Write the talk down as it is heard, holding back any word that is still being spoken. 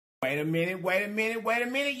Wait a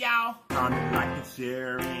minute, y'all. Comment, like, and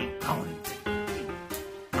share, and comment.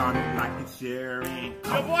 Comment, like, and share, and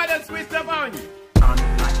Your boy done switched up on you.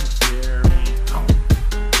 comment, like, and share, and comment.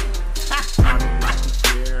 Comment, like, and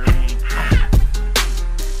share, and comment.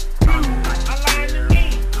 Comment, like, I and lying to share, me.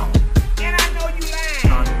 and comment. And I know you lying.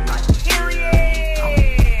 Comment, like, and share,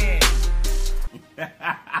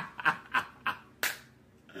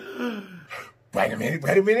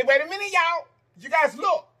 Period. Wait a minute, y'all. You guys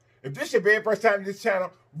look. If this is your very first time to this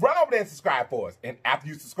channel, run over there and subscribe for us. And after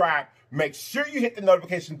you subscribe, make sure you hit the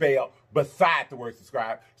notification bell beside the word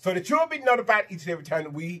subscribe so that you'll be notified each and every time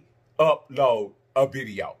that we upload a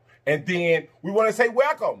video. And then we want to say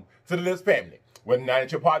welcome to the LIFELINE family. Whether or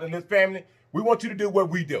not you're part of the LIFELINE family, we want you to do what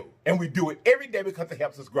we do. And we do it every day because it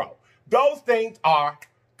helps us grow. Those things are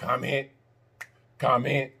comment,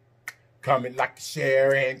 like,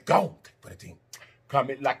 share, and go for the team.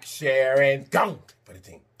 Comment, like, share, and go for the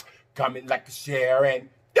team. Comment, like, share, and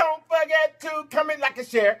don't forget to comment, like, and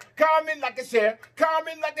share. Comment, like, and share.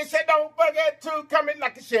 Comment, like, and share. Don't forget to comment,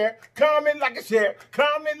 like, and share. Comment, like, and share.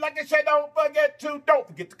 Comment, like, and share. Don't forget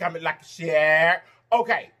to comment, like, and share.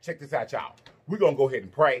 Okay, check this out, y'all. We're going to go ahead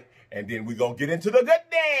and pray, and then we're going to get into the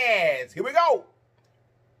goodness. Here we go.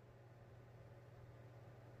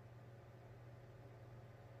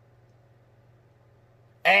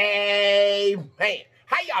 Amen.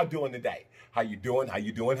 How y'all doing today? How you doing?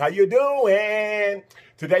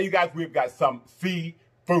 Today, you guys, we've got some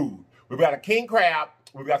seafood. We've got a king crab.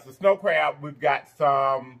 We've got some snow crab. We've got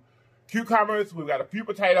some cucumbers. We've got a few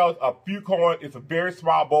potatoes, a few corn. It's a very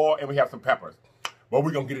small bowl, and we have some peppers. But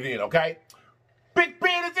we're going to get it in, okay? Big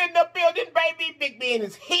Ben is in the building, baby. Big Ben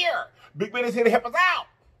is here. Big Ben is here to help us out.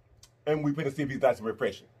 And we're going to see if he's got some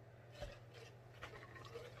refreshing.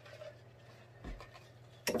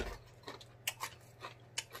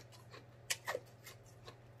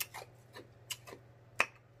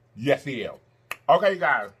 Yes, he is. Okay, you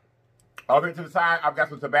guys. Over here to the side, I've got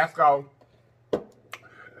some Tabasco.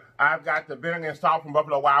 I've got the vinegar and salt from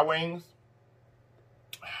Buffalo Wild Wings.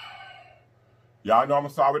 Y'all know I'm going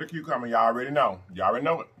to start with the cucumber. Y'all already know. Y'all already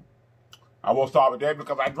know it. I won't start with that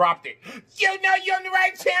because I dropped it. You know you're on the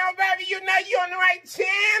right channel, baby. You know you're on the right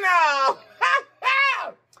channel.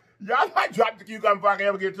 Y'all know I dropped the cucumber before I can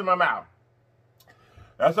ever get it to my mouth.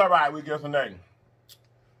 That's all right. We'll give us a name.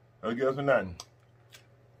 We'll give us a name.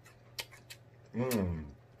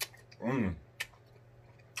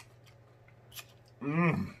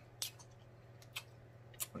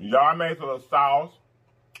 Y'all made a little sauce.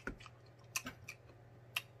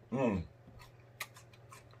 Y'all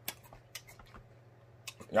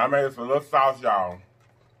made us a little sauce, y'all.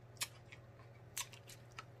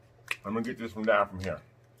 I'm gonna get this one down from here.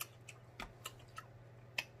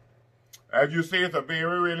 As you see, it's a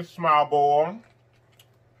very, really small bowl.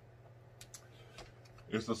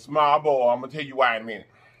 It's a small bowl. I'm going to tell you why in a minute.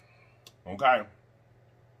 Okay?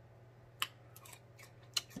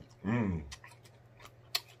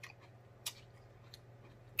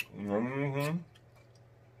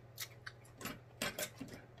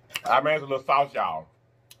 I made a little sauce, y'all.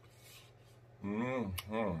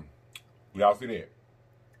 Y'all see that?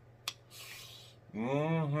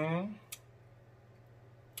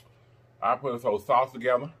 I put this whole sauce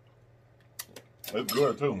together. It's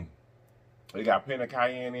good, too. It got plenty of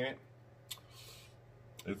cayenne in it.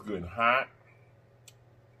 It's good and hot.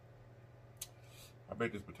 I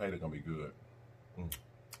bet this potato gonna be good.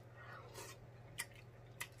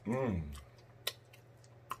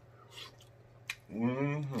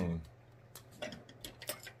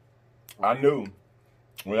 I knew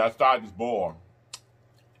when I started this boil,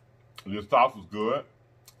 this sauce was good.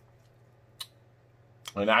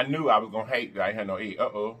 And I knew I was gonna hate that I had no egg.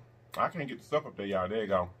 I can't get the stuff up there, y'all. There you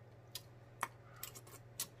go.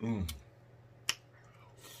 I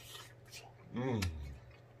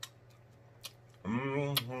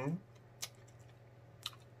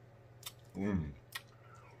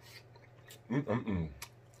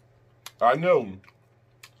knew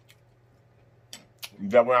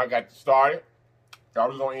that when I got started, I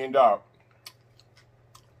was going to end up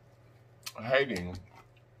hating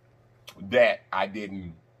that I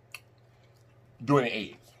didn't do any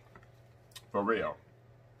eggs. For real.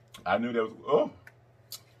 I knew that was,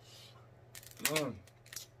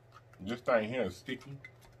 this thing here is sticky.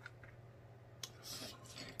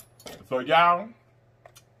 So y'all,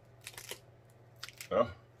 let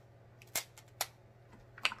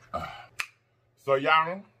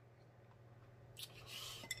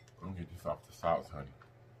me get this off the sauce, honey.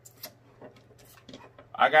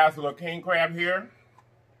 I got some little king crab here.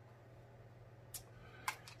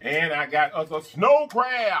 And I got us a snow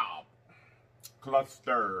crab.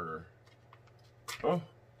 cluster. Oh,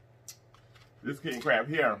 this king crab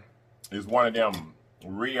here is one of them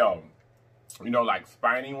real, you know, like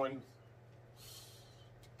spiny ones.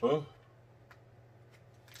 Oh,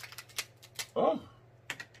 oh.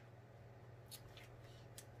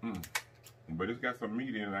 But it's got some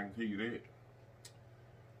meat in it, I can tell you that.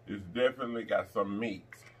 It's definitely got some meat.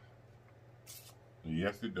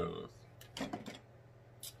 Yes, it does. Let's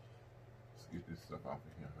get this stuff off of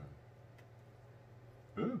here,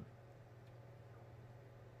 huh? Ooh.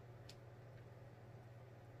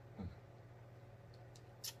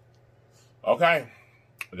 Okay,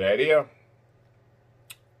 that is.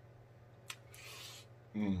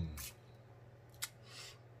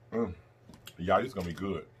 Y'all, this gonna be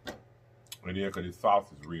good. It is, because this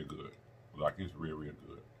sauce is real good. Like, it's real, real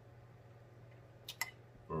good.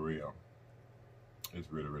 For real.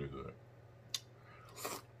 It's really, really good.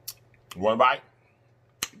 One bite?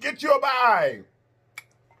 Get you a bite!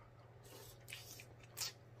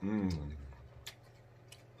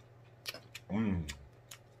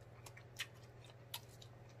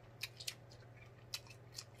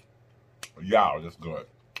 Y'all, that's good.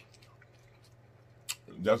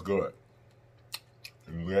 That's good.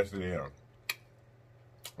 Yes, it is.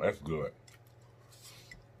 That's good.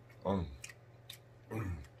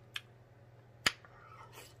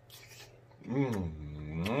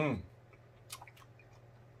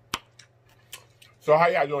 So how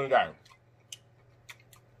y'all doing today?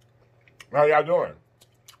 How y'all doing?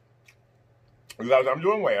 Because I'm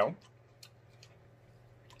doing well.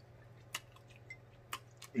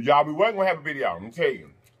 Y'all, we wasn't gonna have a video. I'm gonna tell you.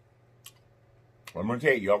 I'm gonna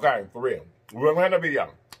tell you, okay, for real. We wasn't gonna have a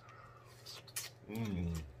video.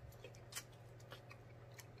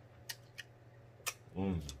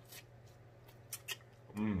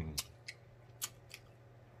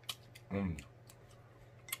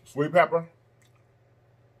 Sweet pepper.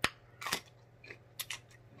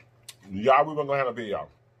 Y'all, we weren't gonna have a video.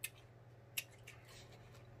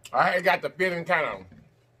 I had got the feeling kind of,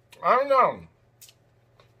 I don't know,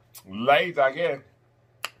 late, I guess.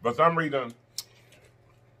 For some reason,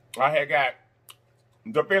 I had got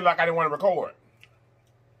the feeling like I didn't want to record.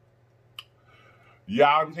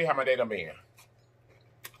 Y'all, let me see how my day done been.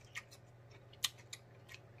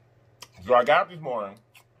 So I got up this morning.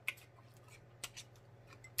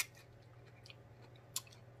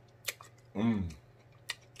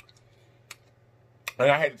 And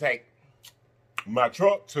I had to take my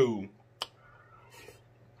truck to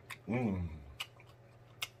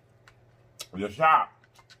the shop.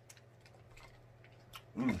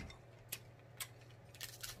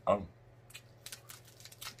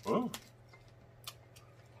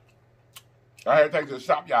 I had to take it to the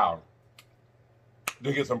shop, y'all,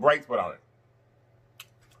 to get some brakes put on it.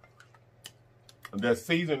 The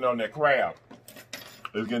seasoning on that crab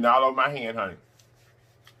is getting all over my hand, honey.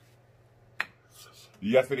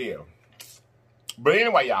 Yes, it is. But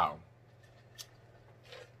anyway, y'all.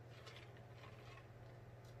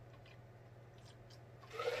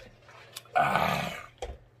 I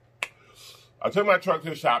took my truck to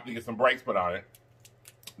the shop to get some brakes put on it.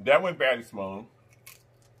 That went fairly smooth.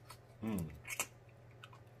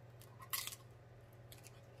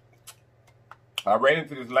 I ran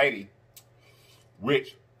into this lady,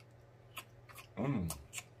 which her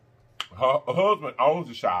husband owns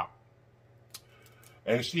the shop.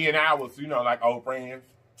 And she and I was, you know, like old friends.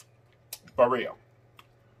 For real.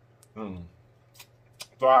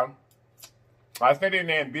 So I stayed in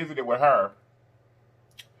there and visited with her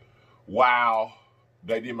while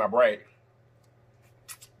they did my brake.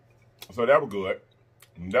 So that was good.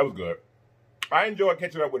 That was good. I enjoyed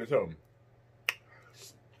catching up with it too.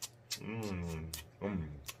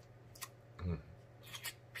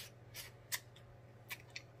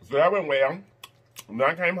 So that went well. When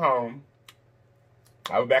I came home,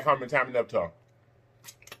 I was back home in time enough to,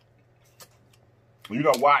 you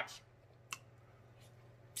know, watch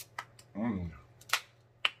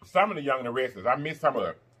some of the Young and the Restless. I missed some of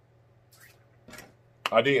it.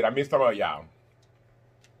 I did. I missed some of y'all.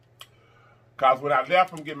 Because when I left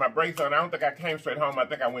from getting my brakes on, I don't think I came straight home. I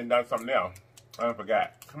think I went and done something else. I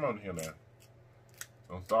forgot. Come on here, man.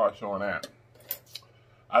 Don't start showing out.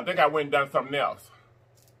 I think I went and done something else.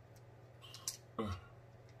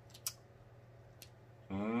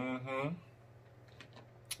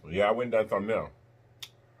 Yeah, I went and done something else.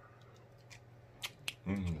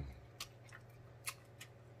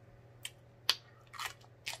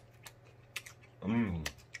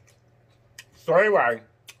 So anyway,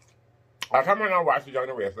 I come in and watch the Young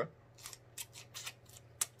and the Restless.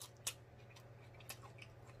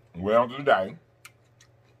 Well, today,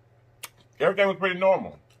 everything was pretty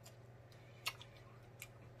normal.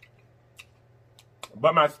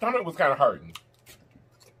 But my stomach was kind of hurting.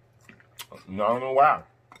 I don't know why.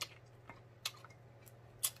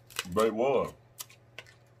 But it was.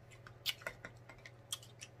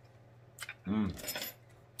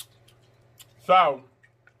 So,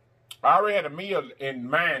 I already had a meal in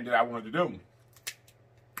mind that I wanted to do.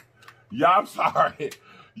 Y'all, I'm sorry.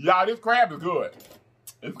 Y'all, this crab is good.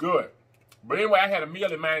 It's good. But anyway, I had a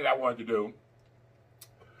meal in mind that I wanted to do.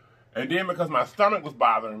 And then because my stomach was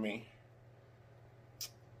bothering me,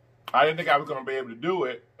 I didn't think I was going to be able to do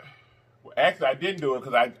it. Well, actually, I didn't do it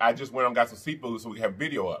because I just went and got some seafood so we can have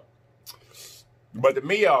video up. But the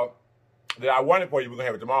meal that I wanted for you, we're going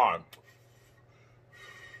to have it tomorrow.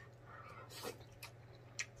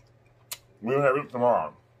 We're going to have it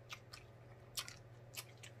tomorrow.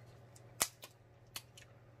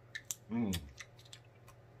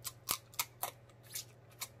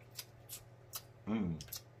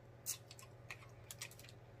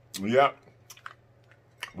 Yep.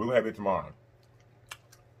 We're going to have it tomorrow.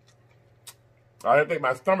 I didn't think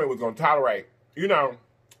my stomach was going to tolerate, you know.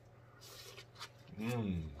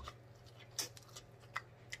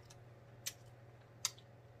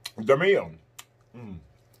 The meal.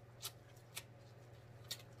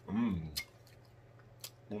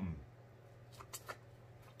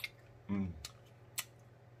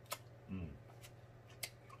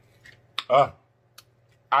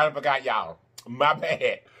 I forgot, y'all. My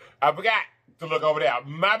bad. I forgot to look over there.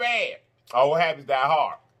 My bad. All habits die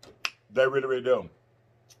hard. They really, really do.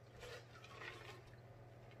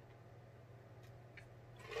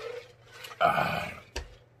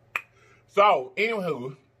 So,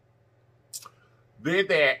 anywho, did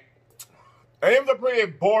that. And it was a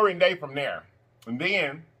pretty boring day from there. And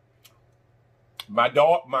then, my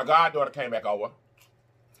goddaughter came back over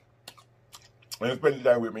and spent the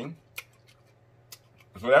day with me.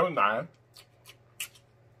 So that was nice.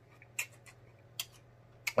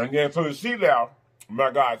 And then, so as she left,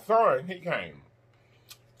 my godson, he came.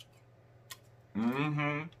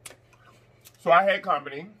 So I had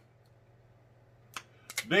company.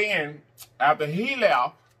 Then, after he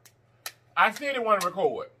left, I still didn't want to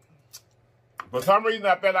record. For some reason,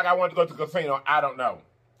 I felt like I wanted to go to the casino. I don't know.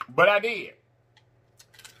 But I did.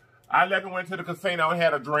 I left and went to the casino and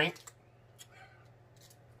had a drink.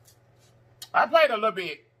 I played a little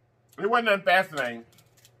bit. It wasn't nothing fascinating.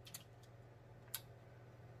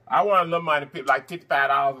 I won a little money, like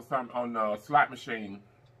 $55 or something on the slot machine.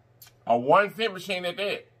 A 1-cent machine at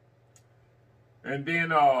that. And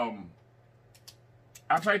then I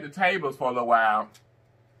played the tables for a little while.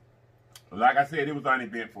 Like I said, it was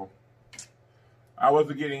uneventful. I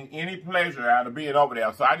wasn't getting any pleasure out of being over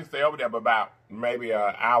there. So I just stayed over there for about maybe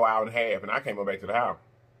an hour, hour and a half. And I came back to the house.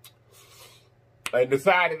 And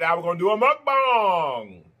decided I was going to do a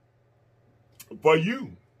mukbang for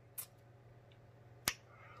you.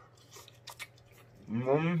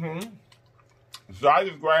 So I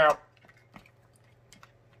just grabbed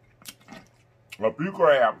a few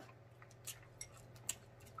crabs.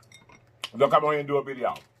 They'll come on here and do a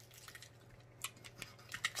video.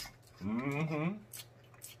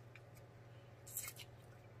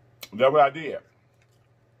 That's what I did.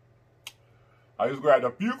 I just grabbed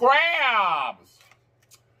a few crabs.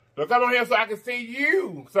 So come on here so I can see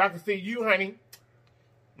you. So I can see you, honey.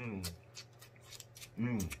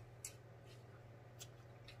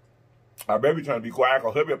 I better be trying to be quiet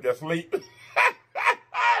because he'll be up there asleep.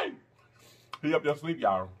 He up there asleep,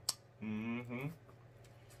 y'all. I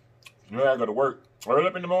gotta go to work early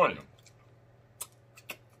up in the morning.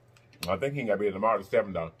 I think he ain't got to be in tomorrow at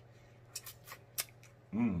 7 though.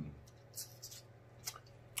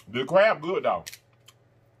 The crab good though.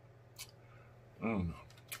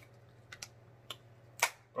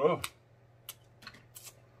 Oh.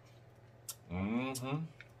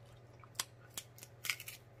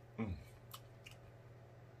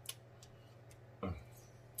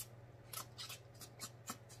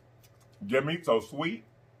 That meat's so sweet.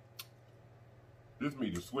 This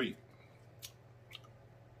meat is sweet.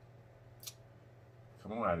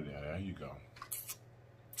 Come on out of there. There you go.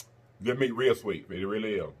 That meat real sweet. It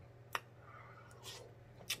really is.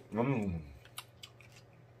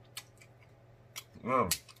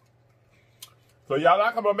 So y'all,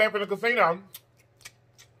 I come on back from the casino.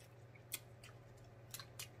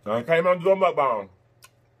 I came on to do a mukbang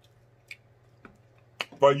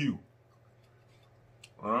for you.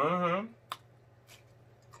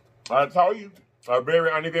 I told you, a very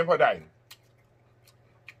uneventful day.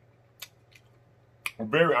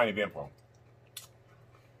 Very uneventful.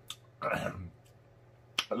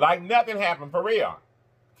 Like nothing happened for real.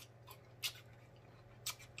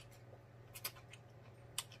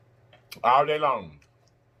 All day long.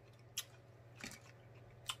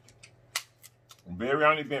 Very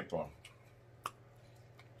uneventful.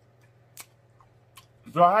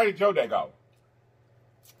 So how did your day go?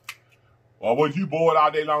 Or was you bored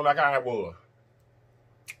all day long like I was?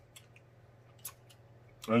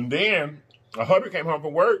 And then, a hubby came home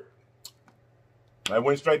from work. I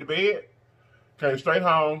went straight to bed. Came straight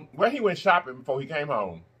home. Well, he went shopping before he came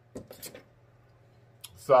home.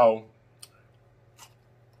 So,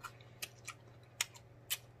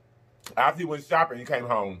 after he went shopping, he came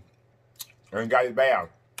home and got his bath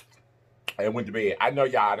and went to bed. I know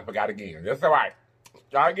y'all done forgot again. That's all right.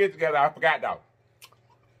 Y'all get together. I forgot though.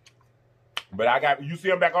 But I got, you see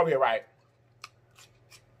him back over here, right?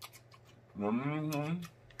 Mm-hmm.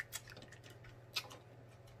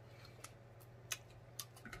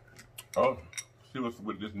 Oh, see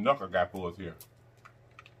what this knuckle got for us here.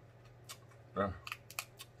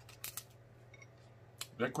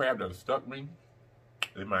 That crab done stuck me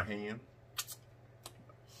in my hand.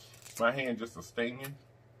 My hand just a stinging.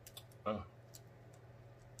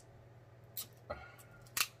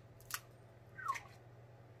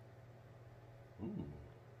 Ooh,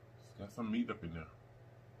 it's got some meat up in there.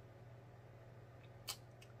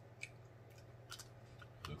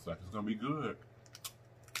 Looks like it's gonna be good.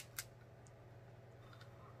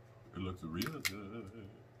 It looks real good.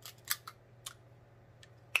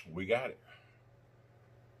 We got it.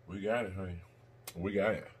 We got it, honey. We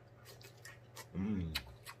got it. Mmm.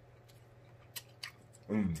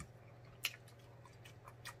 Mmm.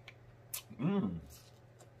 Mmm.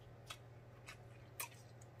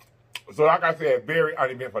 So like I said, very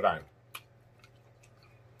uneventful time.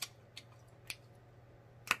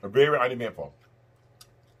 Very uneventful.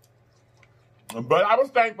 But I was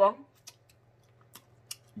thankful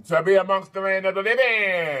to be amongst the land of the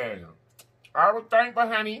living. I was thankful,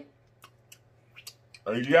 honey.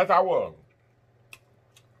 Yes, I was.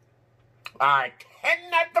 I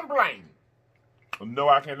cannot complain. No,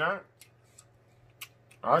 I cannot.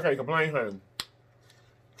 I can't complain, honey.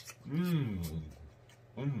 Mmm.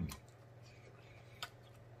 Mmm.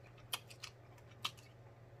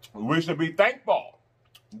 We should be thankful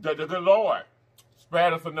that the good Lord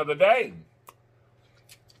spared us another day,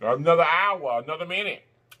 another hour, another minute.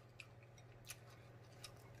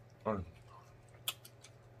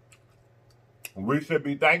 We should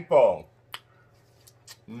be thankful.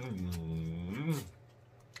 Mm-hmm.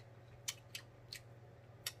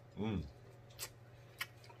 Mm.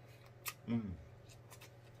 Mm.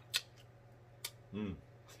 Mm.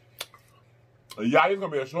 Y'all, this is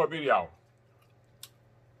gonna be a short video.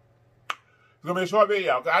 It's gonna be a short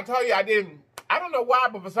video. I tell you, I don't know why,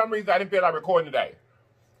 but for some reason I didn't feel like recording today.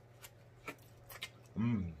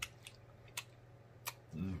 Mm.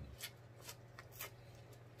 Mm.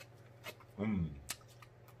 Mm.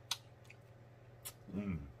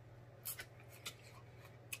 Mm.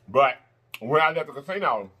 But when I left the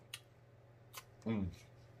casino,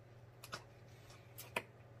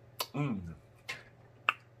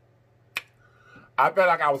 I felt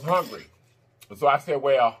like I was hungry. So I said,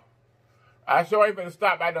 well, I sure ain't gonna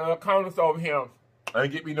stop by the little corner over here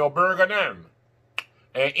and get me no burger now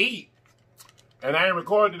and eat. And I ain't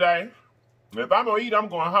record today. If I'm gonna eat, I'm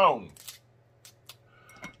going home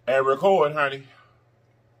and record, honey.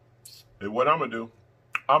 And what I'm gonna do,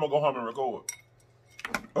 I'm gonna go home and record.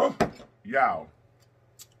 Oh, y'all.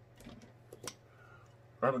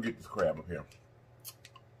 I'm gonna get this crab up here.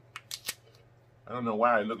 I don't know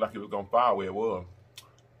why it looked like it was gonna fall where it was.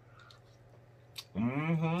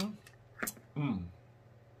 Mm-hmm. Mm.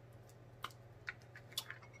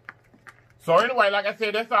 So anyway, like I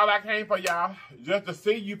said, that's all I came for, y'all. Just to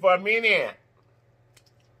see you for a minute.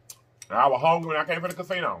 I was hungry when I came from the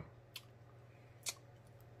casino.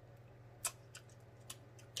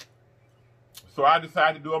 So I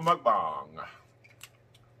decided to do a mukbang.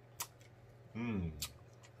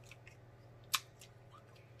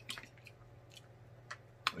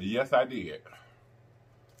 Yes, I did.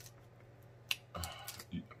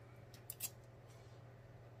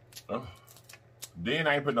 Then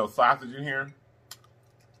I ain't put no sausage in here.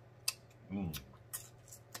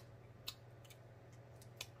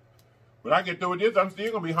 But I get through with this, I'm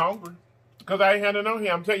still gonna be hungry. Because I ain't had it on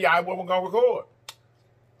here. I'm telling you, I wasn't gonna record.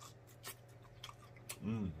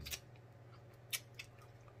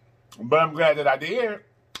 But I'm glad that I did.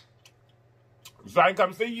 So I can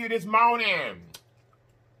come see you this morning.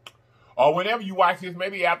 Or whenever you watch this,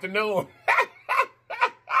 maybe afternoon.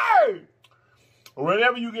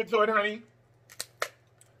 Whenever you get to it, honey.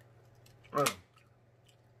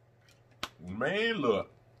 Man,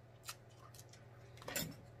 look.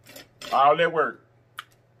 All that work.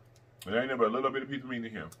 There ain't never a little bit of piece of meat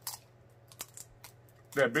in here.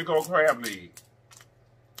 That big old crab leg.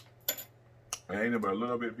 There ain't but a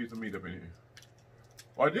little bit piece of meat up in here.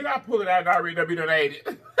 Or did I pull it out and already done ate it?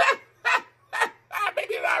 I think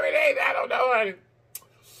it already ate it. I don't know, honey.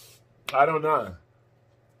 I don't know.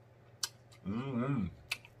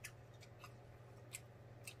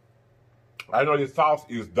 I know this sauce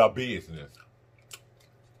is the business.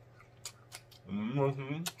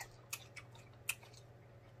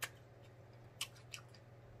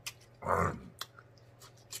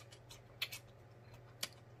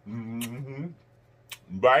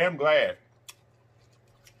 But I am glad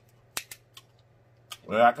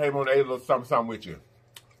that I came on and ate a little something with you.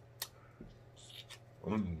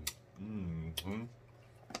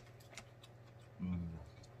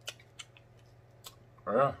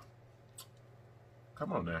 Yeah.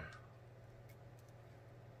 Come on now.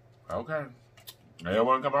 Okay. I don't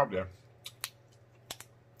want to come up there.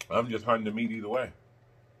 I'm just hunting the meat either way.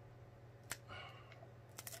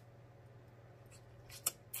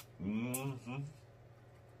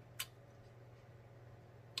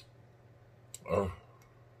 Oh.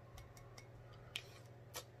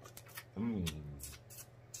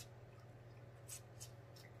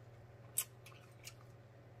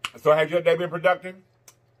 So has your day been productive?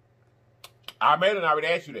 I made it and I already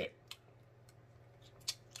asked you that.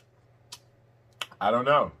 I don't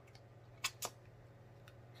know.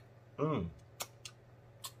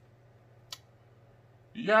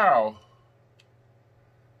 Y'all,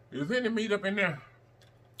 is any meat up in there?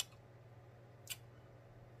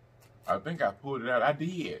 I think I pulled it out. I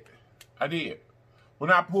did.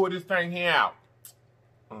 When I pulled this thing here out,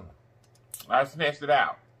 I snatched it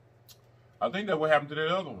out. I think that's what happened to that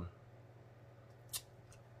other one.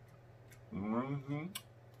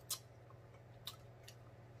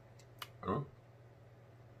 Oh.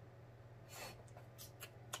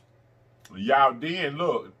 Y'all then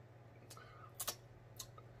look.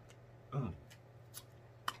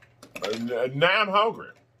 Now I'm hungry.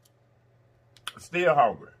 Still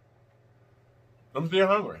hungry. I'm still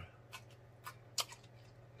hungry.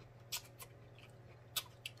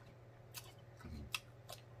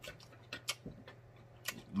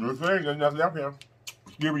 No thing, there's nothing up here.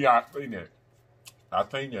 Excuse me, y'all. Seen that. I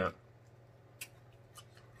seen that.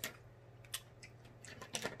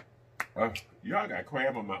 Y'all got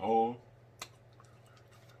crab on my own.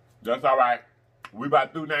 That's all right. We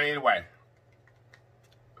about through now anyway.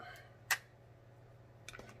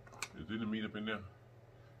 Is any meat up in there?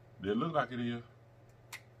 Does it look like it is?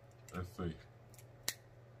 Let's see.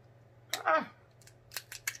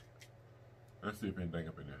 Let's see if anything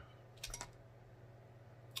up in there.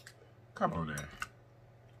 Come on now.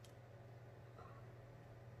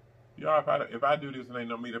 Y'all, if I do this and ain't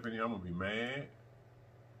no meat up in here, I'm gonna be mad.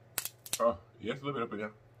 Oh, yes, a little bit up in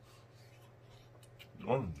there.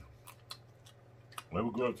 They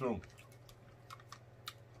were good too.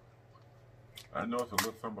 I know it's a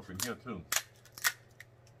little something up in here too.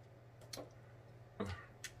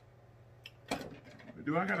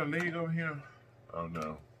 Do I got a leg over here? Oh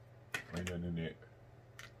no, ain't nothing in it.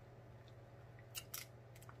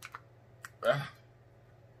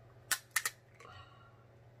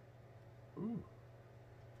 Ooh.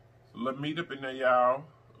 So let meat up in there, y'all.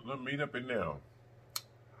 Let meat up in there.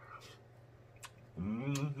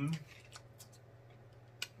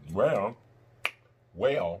 Well.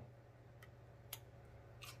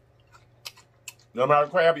 I'm out of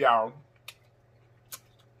crab, y'all.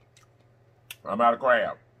 I'm out of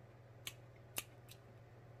crab.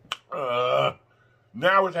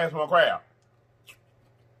 Now we're having some more crab.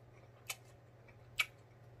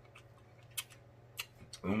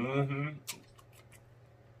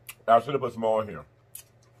 I should have put some more in here.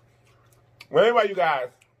 Well, anyway, you guys,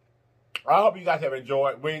 I hope you guys have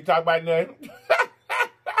enjoyed. We ain't talk about nothing.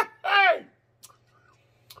 Hey,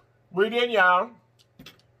 we did, y'all.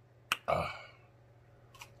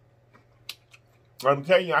 I'm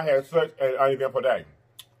telling you, I had such an uneventful day.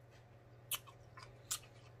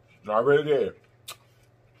 I really did.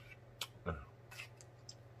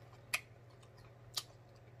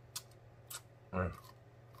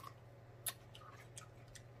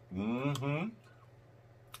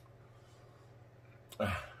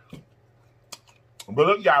 But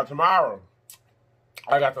look, y'all, tomorrow,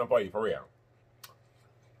 I got something for you, for real.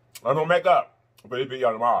 I'm gonna make up for this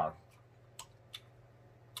video tomorrow.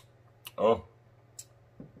 Oh,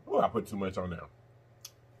 I put too much on there.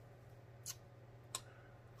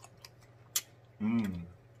 I'm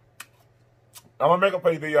gonna make up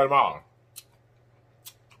for this video tomorrow.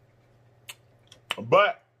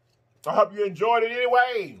 But I hope you enjoyed it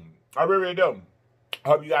anyway. I really do. I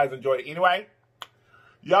hope you guys enjoyed it anyway.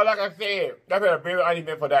 Y'all, like I said, that's been a very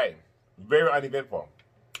uneventful day. Very uneventful.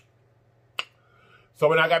 So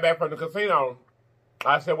when I got back from the casino,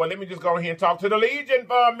 I said, well, let me just go ahead and talk to the Legion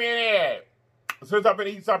for a minute. Since I'm going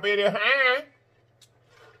to eat something in here, huh?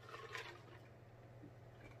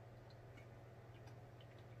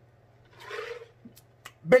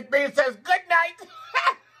 Big B says, good night.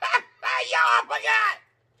 Y'all,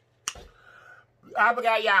 I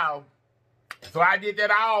forgot, y'all. So I did that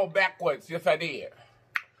all backwards. Yes, I did.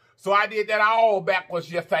 Yes, I did. Y'all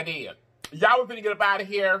were finna get up out of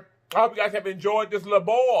here. I hope you guys have enjoyed this little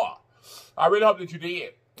boy. I really hope that you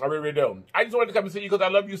did. I really do. I just wanted to come and see you because I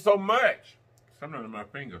love you so much. Something on my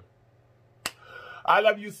finger. I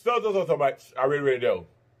love you so much. I really do.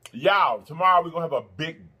 Y'all, tomorrow we're going to have a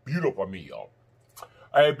big, beautiful meal.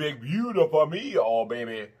 A big, beautiful meal,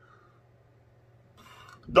 baby.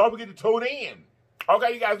 Don't forget to tune in.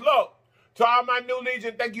 Okay, you guys, look. To all my new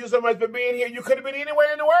Legion, thank you so much for being here. You could have been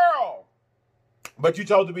anywhere in the world. But you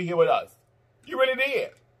chose to be here with us. You really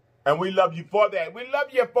did. And we love you for that. We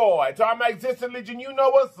love you for it. To all my existing Legion, you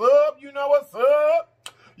know what's up. You know what's up.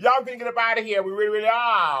 Y'all finna get up out of here. We really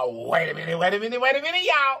are. Wait a minute,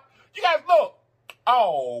 y'all. You guys, look.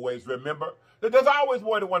 Always remember that there's always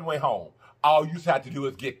more than one way home. All you have to do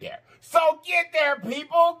is get there. So get there,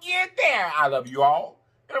 people. Get there. I love you all.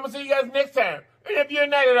 And I'm going to see you guys next time. And if you're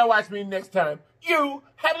not going to watch me next time, you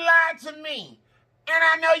have lied to me. And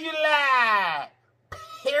I know you lied.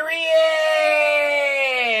 Period.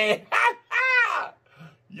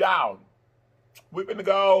 Y'all, we're going to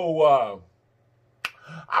go.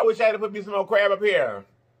 I wish I had to put me some more crab up here.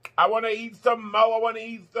 I want to eat some more. What was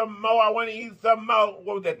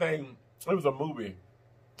that thing? It was a movie.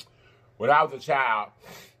 When I was a child,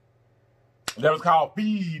 that was called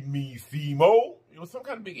Feed Me, Simo. It was some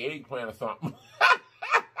kind of big eggplant or something.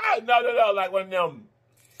 No, like one of them.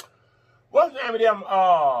 What's the name of them?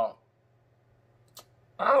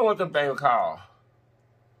 I don't know what them things were called.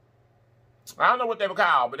 I don't know what they were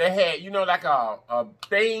called, but they had, you know, like a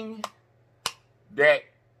thing that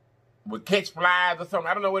would catch flies or something.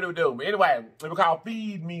 I don't know what it would do. But anyway, it was called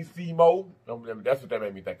Feed Me, Simo. That's what that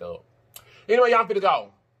made me think of. Anyway, y'all finna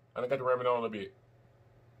go. And I got to ram it on a bit.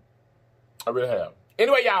 I really have.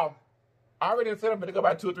 Anyway, y'all. I already said I'm going to go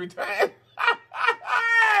about 2 or 3 times.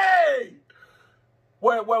 Hey!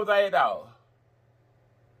 Where was I at, though?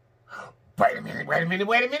 Wait a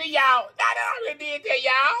minute, y'all. I already did that,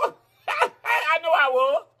 y'all. I know I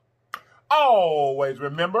will. Always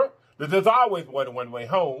remember that there's always more than one way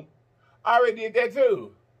home. I already did that,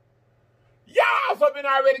 too. Y'all, so been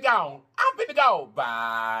already gone. I'm finna go.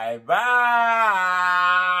 Bye.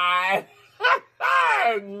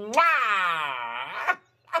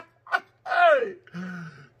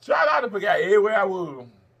 Try not to forget everywhere I was.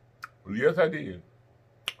 Yes, I did.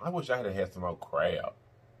 I wish I had some more crab.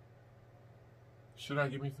 Should I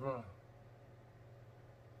give me some more?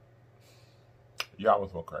 Y'all want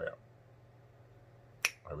some more crab.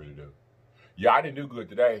 I really do. Yeah, I didn't do good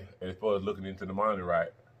today as far as looking into the monitor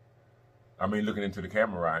right. I mean, looking into the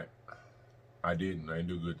camera right. I didn't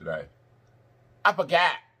do good today. I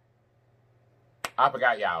forgot,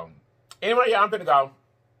 y'all. Anyway, y'all, I'm finna go.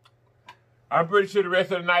 I'm pretty sure the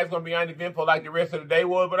rest of the night is going to be uneventful like the rest of the day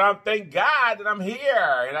was, but thank God that I'm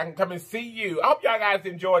here and I can come and see you. I hope y'all guys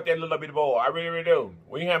enjoyed that little bit of boy. I really do.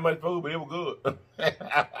 We didn't have much food, but it was good.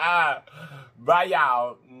 Bye,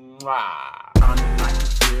 y'all. Mwah.